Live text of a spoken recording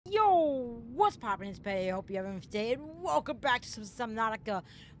Yo, what's poppin'? It's Petty. I hope you having a day, and welcome back to some Subnautica.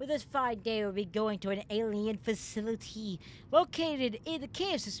 With this fine day, we'll be going to an alien facility located in the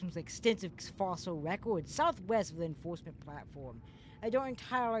cave system's extensive fossil record, southwest of the enforcement platform. I don't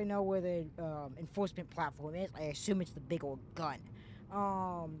entirely know where the enforcement platform is. I assume it's the big old gun.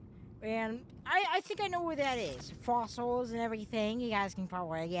 And I think I know where that is. Fossils and everything. You guys can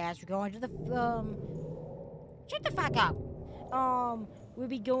probably guess. We're going to the shut the fuck up. We'll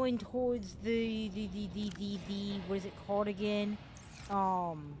be going towards the what is it called again?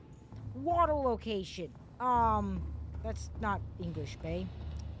 Water location. That's not English, babe.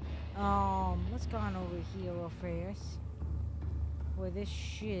 Let's go on over here real fast. Where this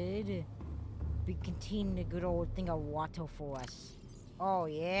should be containing a good old thing of water for us. Oh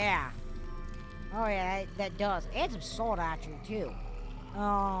yeah. Oh yeah, that does. And some salt actually too.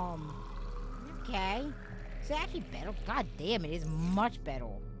 Okay. It's actually better. God damn, it is much better.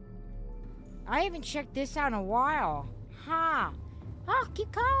 I haven't checked this out in a while. Huh. Oh,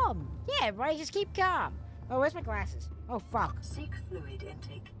 keep calm. Yeah, right, just keep calm. Oh, where's my glasses? Oh, fuck. Seek fluid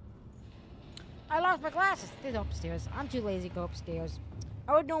intake. I lost my glasses. They're upstairs. I'm too lazy to go upstairs.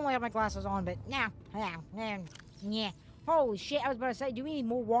 I would normally have my glasses on, but nah. Yeah. Holy shit, I was about to say, do we need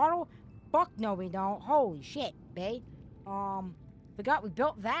more water? Fuck no, we don't. Holy shit, babe. Forgot we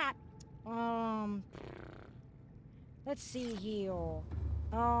built that. Let's see here.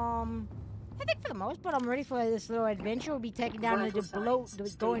 I think for the most part, I'm ready for this little adventure. We'll be taken down into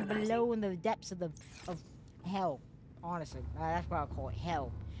going below in the depths of hell. Honestly, that's what I'll call it,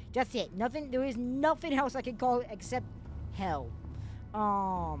 hell. That's it. Nothing. There is nothing else I can call it except hell.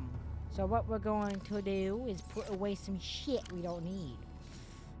 So what we're going to do is put away some shit we don't need.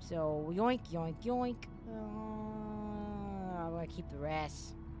 So yoink, yoink, yoink. I'm gonna keep the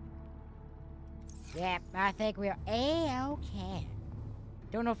rest. Yep, I think we're A-okay.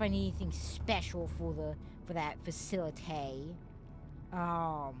 Don't know if I need anything special for that facility.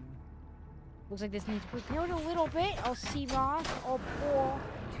 Looks like this needs prepared a little bit. Oh, sea moss. Oh,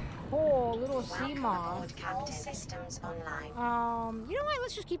 poor little sea moss. Systems online. You know what?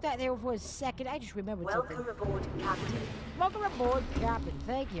 Let's just keep that there for a second. I just remembered something. Welcome aboard, Captain. Welcome aboard, Captain.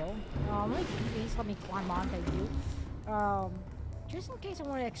 Thank you. Please let me climb on. Thank you. Just in case I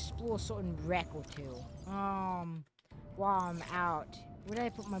want to explore a certain wreck or two. While I'm out. Where did I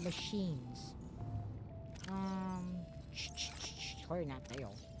put my machines? Clearly not there.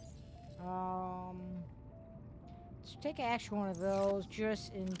 Let's take an extra one of those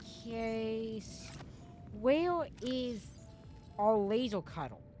just in case. Where is our laser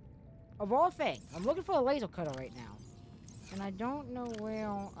cutter? Of all things, I'm looking for a laser cutter right now. And I don't know where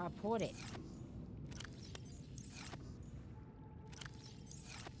I put it.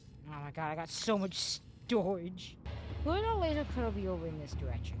 Oh my god, I got so much storage. Would a laser cutter be over in this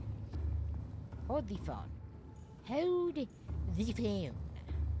direction? Hold the phone. Hold the phone.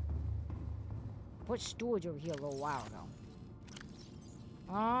 Put storage over here a little while ago.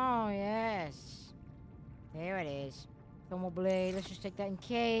 Oh, yes. There it is. Thermal blade. Let's just take that in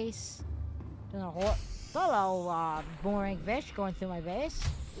case. Hello, boring fish going through my base.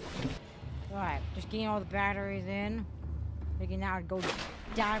 Alright, just getting all the batteries in. We can now go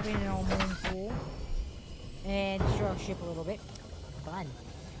dive in an old moon pool. And destroy our ship a little bit. Fun.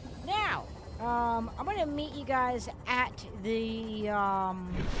 Now, I'm gonna meet you guys at the,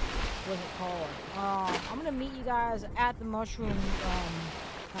 what's it called? I'm gonna meet you guys at the mushroom,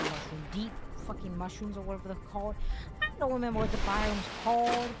 not mushroom, deep fucking mushrooms or whatever they're called. I don't remember what the biome's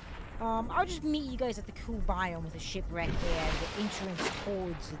called. I'll just meet you guys at the cool biome with the shipwreck there, the entrance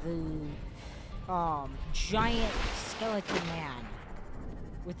towards the, giant skeleton man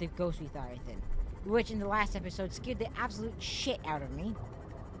with the ghostly Leviathan, which in the last episode scared the absolute shit out of me.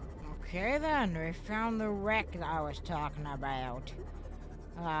 Okay then, we found the wreck that I was talking about.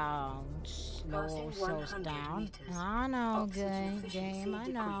 Slow down. I know, game, I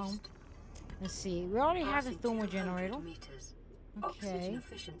know. Let's see, we already have the thermal generator. Okay.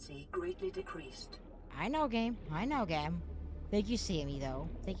 Efficiency greatly decreased. I know, game. Thank you, Sammy, though.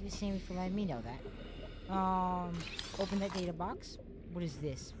 Thank you, Sammy, for letting me know that. Open that data box. What is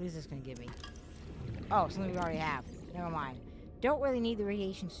this? What is this gonna give me? Oh, something we already have. Never mind. Don't really need the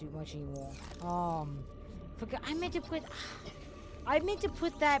radiation suit much anymore. Forgot. I meant to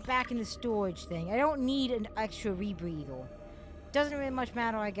put that back in the storage thing. I don't need an extra rebreather. Doesn't really much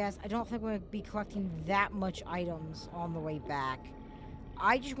matter, I guess. I don't think we're gonna be collecting that much items on the way back.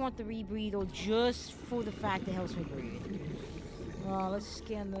 I just want the rebreather just for the fact it helps me breathe. Let's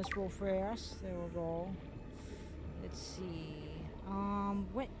scan this real fast. There we go. Let's see.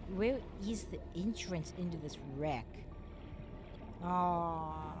 Where is the entrance into this wreck?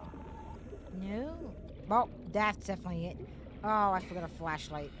 Well, that's definitely it. Oh, I forgot a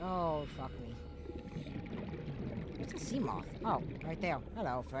flashlight. Oh, fuck me. What's a sea moth? Oh, right there.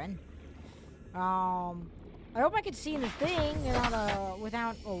 Hello, friend. I hope I can see in this thing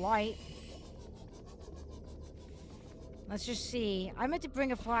without a light. Let's just see. I meant to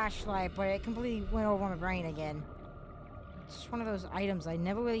bring a flashlight, but it completely went over my brain again. It's just one of those items I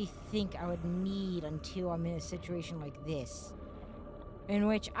never really think I would need until I'm in a situation like this. In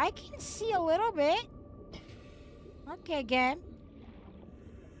which I can see a little bit. Okay, again.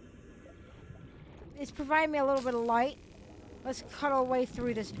 It's providing me a little bit of light. Let's cut our way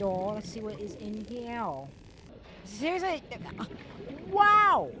through this door. Let's see what is in here. Seriously?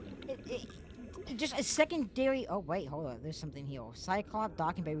 Wow! Just a secondary... Oh, wait, hold on. There's something here. Cyclops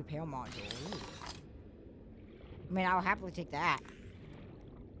docking bay repair module. Ooh. I mean, I'll happily take that.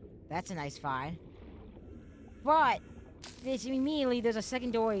 That's a nice find. But, immediately, there's a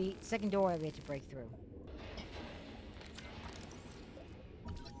second door we have to break through.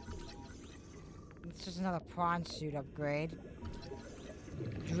 It's just another prawn suit upgrade.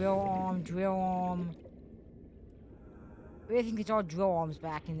 Drill arm, drill arm. I think it's all drill arms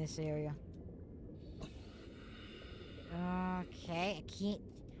back in this area. Okay,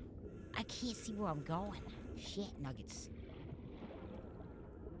 I can't see where I'm going. Shit, nuggets.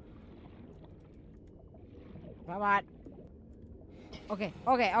 Come on. Okay.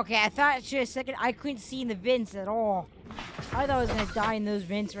 I thought for a second I couldn't see in the vents at all. I thought I was gonna die in those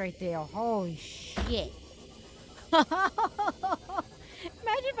vents right there. Holy shit. Imagine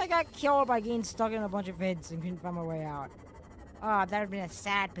if I got killed by getting stuck in a bunch of vents and couldn't find my way out. Oh, that would have been a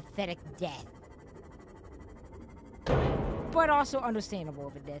sad, pathetic death. But also understandable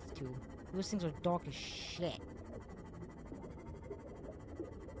of a death, too. Those things are dark as shit.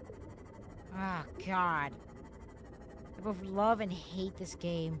 Oh, God. I both love and hate this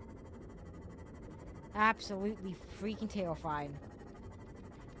game. Absolutely freaking terrifying.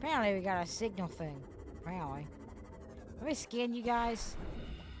 Apparently, we got a signal thing. Apparently. Let me scan you guys.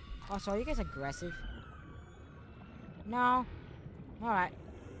 Also, are you guys aggressive? No? Alright.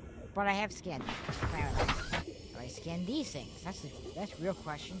 But I have scanned them. Apparently. Do I scan these things? That's the real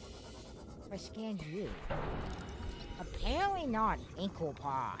question. If I scanned you. Apparently not. Ankle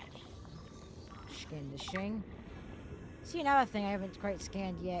pod. Scan the thing. See another thing I haven't quite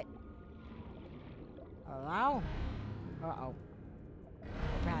scanned yet. Hello? Uh-oh.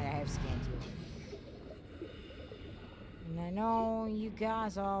 Apparently I have scanned you. And I know you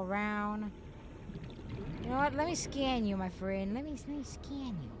guys are around. You know what? Let me scan you, my friend. Let me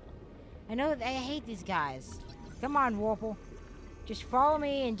scan you. I know I hate these guys. Come on, Warple. Just follow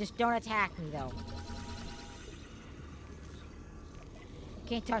me and just don't attack me, though.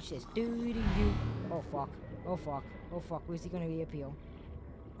 Can't touch this. Doo-doo-doo. Oh, fuck. Oh, fuck. Oh, fuck. Where's he gonna be up here?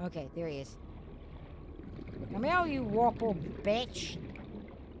 Okay, there he is. Come here, you Warple bitch.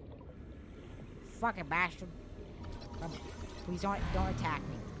 Fucking bastard. Come on. Please don't attack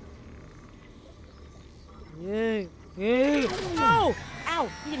me. Oh! Ow!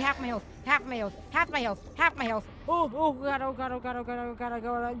 You get half my health. Half my health. Half my health. Half my health. Oh god, oh god, oh god, oh god, oh god, oh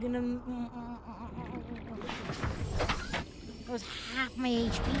god, oh god. That was half my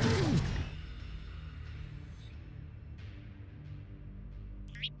HP.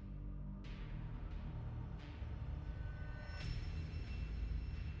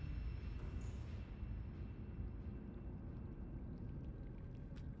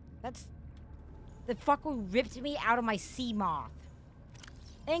 That's... The fucker ripped me out of my sea moth.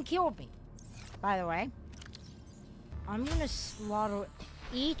 And killed me. By the way. I'm gonna slaughter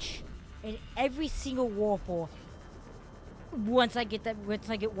each and every single Warple once I get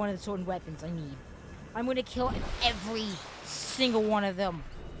one of the certain weapons I need. I'm gonna kill every single one of them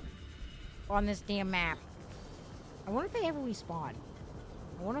on this damn map. I wonder if they ever respawn.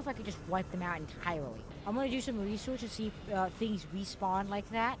 I wonder if I could just wipe them out entirely. I'm gonna do some research to see if things respawn like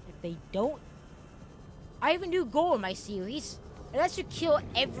that. If they don't, I have a new goal in my series, and that's to kill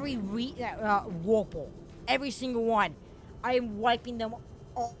every Warple. Every single one. I am wiping them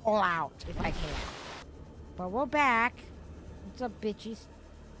all out if I can. But we're back. What's up, bitches? Is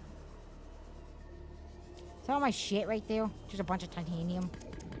that all my shit right there? Just a bunch of titanium.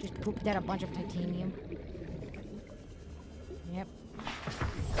 Just pooped out a bunch of titanium. Yep.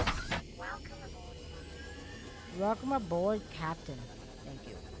 Welcome aboard. Welcome aboard, Captain. Thank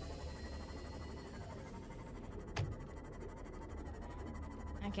you.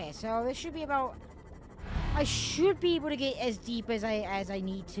 Okay, so this should be about... I should be able to get as deep as I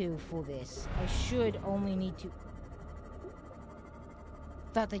need to for this. I should only need to...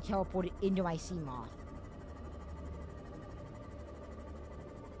 Thought they teleported into my sea moth.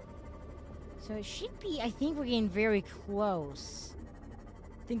 So it should be, I think we're getting very close.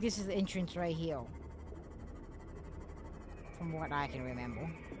 I think this is the entrance right here. From what I can remember.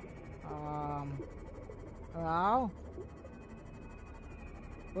 Hello?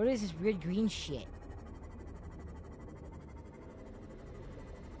 What is this weird green shit?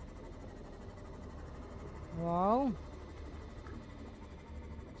 Hello?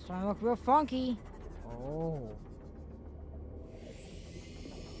 It's starting to look real funky. Oh.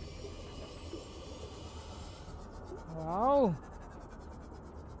 Hello?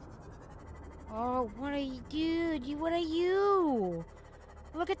 Oh, what are you, dude? What are you?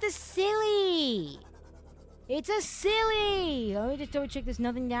 Look at the silly! It's a silly! Let me just double check there's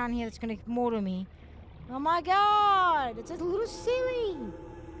nothing down here that's gonna murder me. Oh my god! It's a little silly!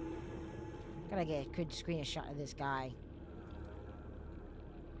 Gotta get a good screen shot of this guy.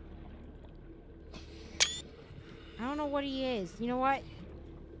 I don't know what he is. You know what?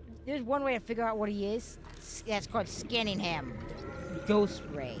 There's one way to figure out what he is. That's called scanning him. Ghost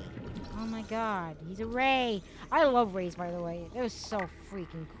Ray. Oh my god, he's a Ray. I love Rays, by the way. They're so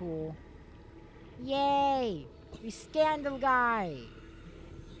freaking cool. Yay! We scanned the guy.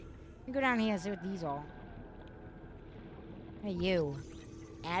 Let me go down here and see what these are. Hey, you.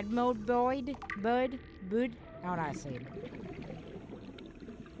 Admiral Boyd? Bud? Bud? I don't know how to say it.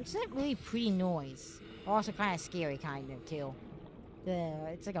 It's that really pretty noise. Also kind of scary, kind of, too.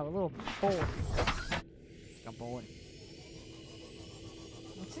 It's like a little board. Like a board.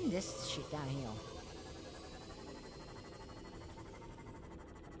 What's in this shit down here?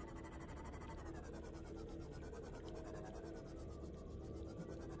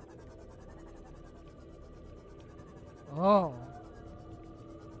 Oh.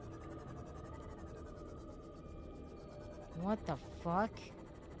 What the fuck?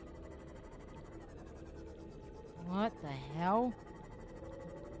 What the hell?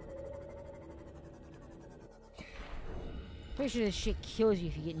 Pretty sure this shit kills you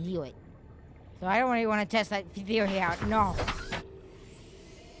if you get near it. So I don't really want to test that theory out. No.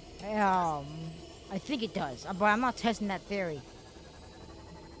 I think it does, but I'm not testing that theory.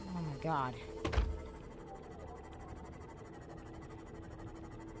 Oh my god.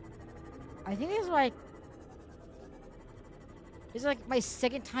 I think this is like my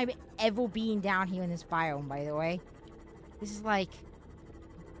second time ever being down here in this biome, by the way. This is like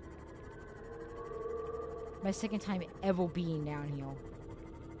my second time ever being down here.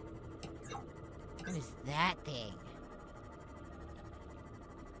 What is that thing?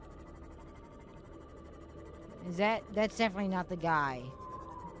 That's definitely not the guy.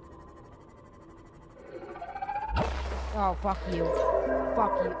 Oh, fuck you.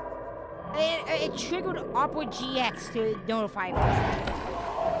 Fuck you. It triggered Opera GX to notify me.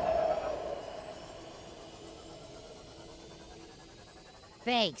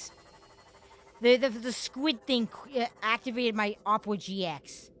 Thanks. The squid thing activated my Opera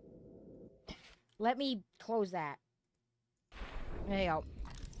GX. Let me close that. There you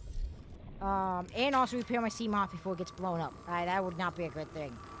go. And also repair my sea moth before it gets blown up. That would not be a good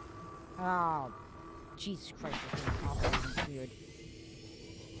thing. Oh, Jesus Christ, this thing is awful weird.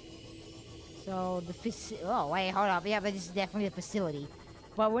 So oh wait, hold up. Yeah, but this is definitely the facility.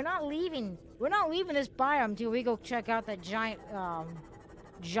 But we're not leaving this biome until we go check out that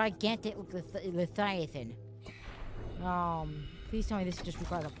gigantic Leviathan. Please tell me this just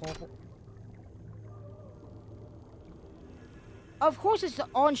requires a portal. Of course it's the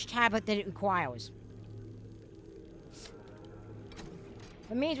orange tablet that it requires.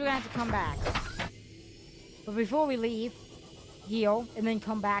 That means we're gonna have to come back. But before we leave, heal, and then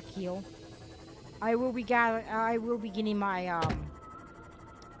come back heal, I will be getting my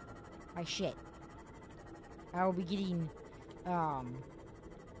my shit. I will be getting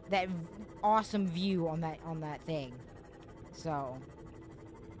that awesome view on that thing. So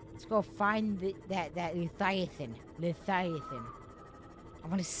let's go find that Leviathan. I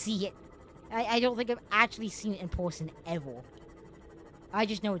want to see it. I don't think I've actually seen it in person ever. I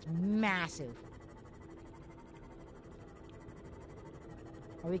just know it's massive.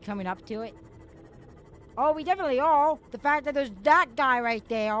 Are we coming up to it? Oh, we definitely are. The fact that there's that guy right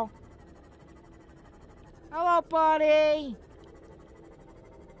there. Hello, buddy.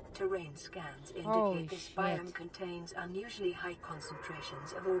 Terrain scans indicate Holy this shit. biome contains unusually high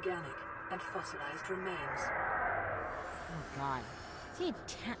concentrations of organic and fossilized remains. Oh, God. See,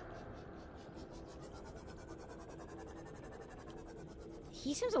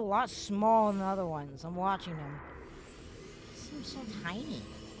 he seems a lot smaller than the other ones. I'm watching him. He seems so tiny.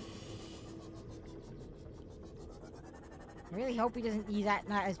 I really hope he's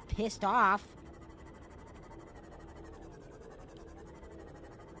not as pissed off.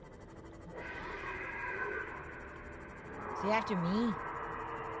 Is he after me?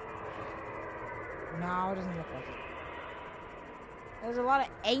 No, it doesn't look like it. There's a lot of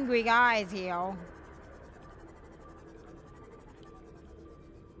angry guys here. I'm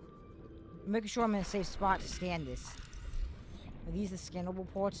making sure I'm in a safe spot to scan this. Are these the scannable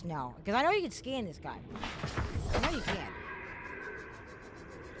ports? No. Because I know you can scan this guy. I know you can.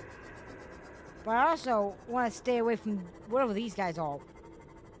 But I also want to stay away from whatever these guys are.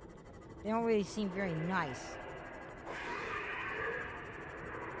 They don't really seem very nice.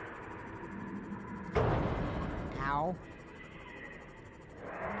 Ow.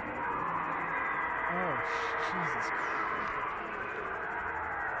 Oh, Jesus Christ.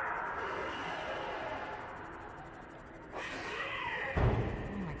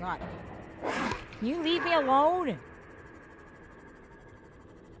 Oh my God. Can you leave me alone?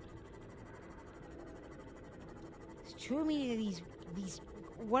 There's too many of these,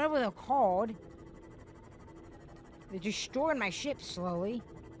 whatever they're called. They're destroying my ship slowly.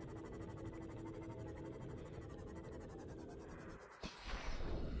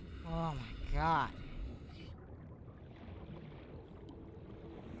 Oh my God.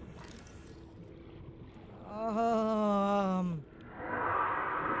 Oh,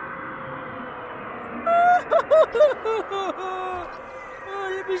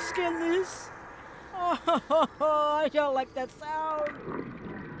 let me scan this. Oh, I don't like that sound.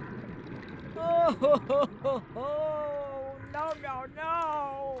 Oh, no, no,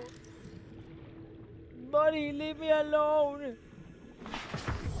 no. Buddy, leave me alone.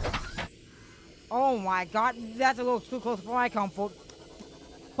 Oh my God, that's a little too close for my comfort.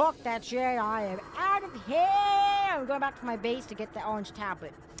 Fuck that shit, I am out of here! I'm going back to my base to get the orange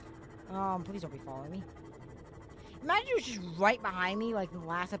tablet. Please don't be following me. Imagine it was just right behind me, like in the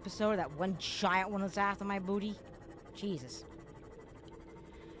last episode, that one giant one was after my booty. Jesus.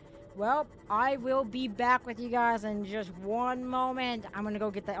 Well, I will be back with you guys in just one moment. I'm gonna go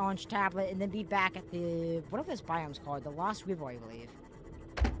get the orange tablet and then be back at the... whatever this biome's called, the Lost River, I believe.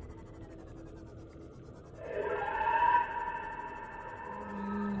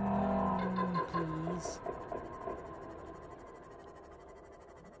 Please.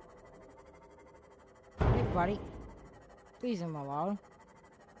 Hey, buddy. Please leave him alone.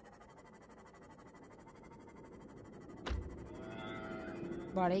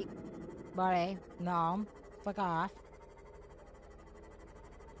 Buddy. Buddy. No. Fuck off.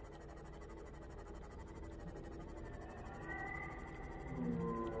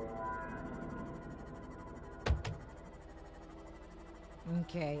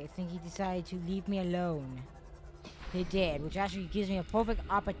 Okay, I think he decided to leave me alone. He did, which actually gives me a perfect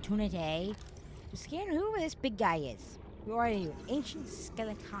opportunity to scan who this big guy is. Who are you? Ancient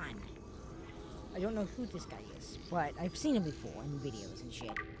skeleton. I don't know who this guy is, but I've seen him before in videos and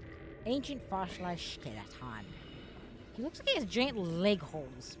shit. Ancient fossilized skeleton. He looks like he has giant leg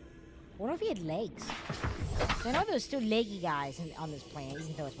holes. I wonder if he had legs. I know there's still leggy guys on this planet,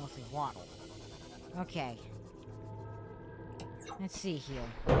 even though it's mostly waddle. Okay. Let's see here.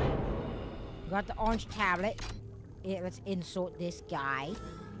 Got the orange tablet. Yeah, let's insert this guy.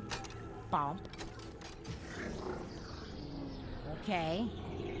 Bump. Okay.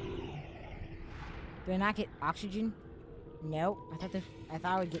 Do I not get oxygen? Nope. I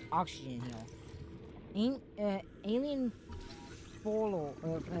thought I would get oxygen here. Alien flora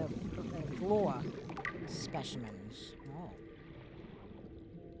specimens. Oh.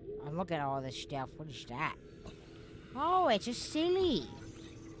 I'm looking at all this stuff. What is that? Oh, it's a silly.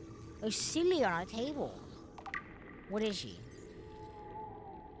 A silly on a table. What is she?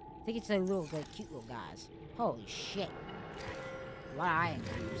 I think it's a little, like, cute little guys. Holy shit. A lot of iron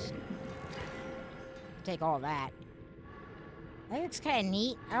cubes. Take all that. I think it's kind of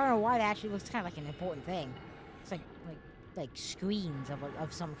neat. I don't know why that actually looks kind of like an important thing. It's like screens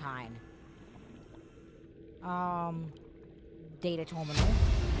of some kind. Data terminal.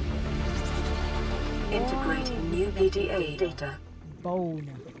 Integrating new PDA data. Bone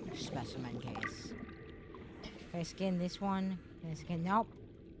specimen case. Can I scan this one? Can I scan? Nope.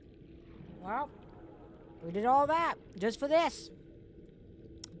 Well, we did all that just for this.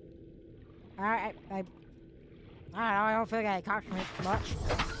 I don't know, I don't feel like I cocked it much.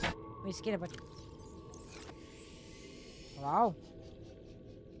 Let me scan it, but... Hello?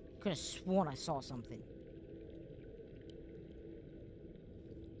 Could have sworn I saw something.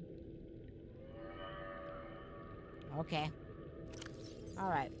 Okay.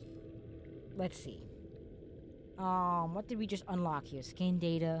 Alright. Let's see. What did we just unlock here? Scan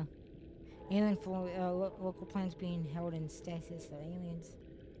data. Alien local planets being held in stasis of aliens.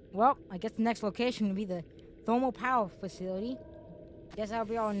 Well, I guess the next location will be the thermal power facility. Guess that'll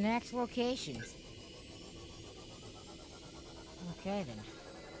be our next location. Okay, then.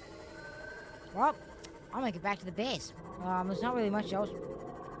 Well, I'll make it back to the base. There's not really much else.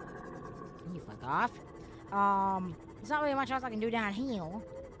 Can you fuck off? There's not really much else I can do down here.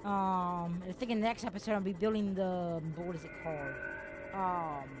 I think in the next episode I'll be building the... what is it called?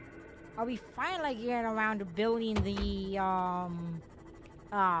 I'll be finally getting around to building the,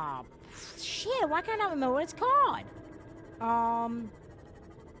 shit, why can't I remember what it's called?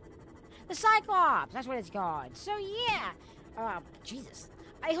 The Cyclops, that's what it's called. So, yeah. Jesus.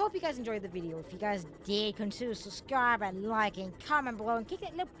 I hope you guys enjoyed the video. If you guys did, consider subscribe and like and comment below and click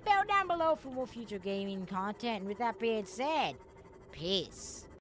that little bell down below for more future gaming content. And with that being said, peace.